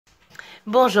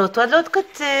Bonjour, toi de l'autre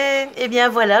côté. Eh bien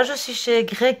voilà, je suis chez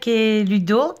Greg et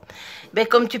Ludo. Ben,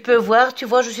 comme tu peux voir, tu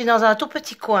vois, je suis dans un tout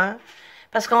petit coin.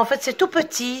 Parce qu'en fait, c'est tout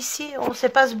petit ici, on ne sait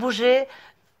pas se bouger.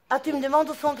 Ah, tu me demandes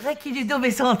où sont Greg et Ludo, mais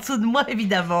ils sont en dessous de moi,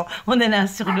 évidemment. On est l'un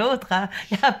sur l'autre, hein.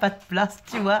 Il n'y a pas de place,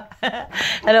 tu vois.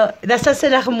 Alors, là, ça, c'est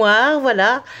l'armoire,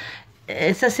 voilà.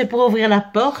 Et ça, c'est pour ouvrir la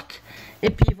porte.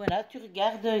 Et puis, voilà, tu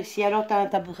regardes ici, alors, tu as un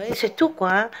tabouret. C'est tout,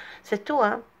 quoi, hein. C'est tout,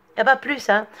 hein. Il n'y a pas plus,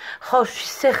 hein. Oh, je suis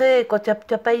serrée, quoi. Tu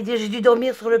n'as pas idée. J'ai dû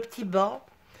dormir sur le petit banc.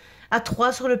 À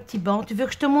trois sur le petit banc. Tu veux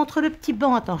que je te montre le petit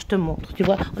banc? Attends, je te montre. Tu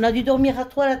vois, on a dû dormir à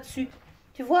trois là-dessus.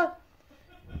 Tu vois?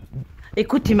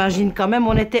 Écoute, imagine quand même,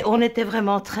 on était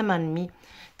vraiment très mal mis.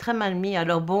 Très mal mis.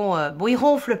 Alors bon, bon, il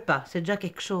ronfle pas. C'est déjà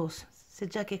quelque chose. C'est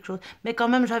déjà quelque chose. Mais quand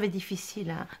même, j'avais difficile,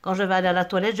 hein. Quand je vais aller à la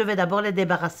toilette, je vais d'abord les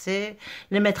débarrasser,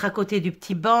 les mettre à côté du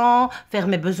petit banc, faire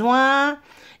mes besoins,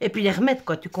 et puis les remettre,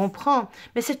 quoi. Tu comprends?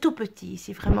 Mais c'est tout petit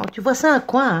ici, vraiment. Tu vois, c'est un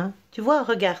coin, hein. Tu vois,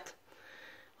 regarde.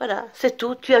 Voilà, c'est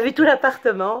tout. Tu as vu tout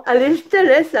l'appartement. Allez, je te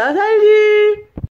laisse, hein. Salut!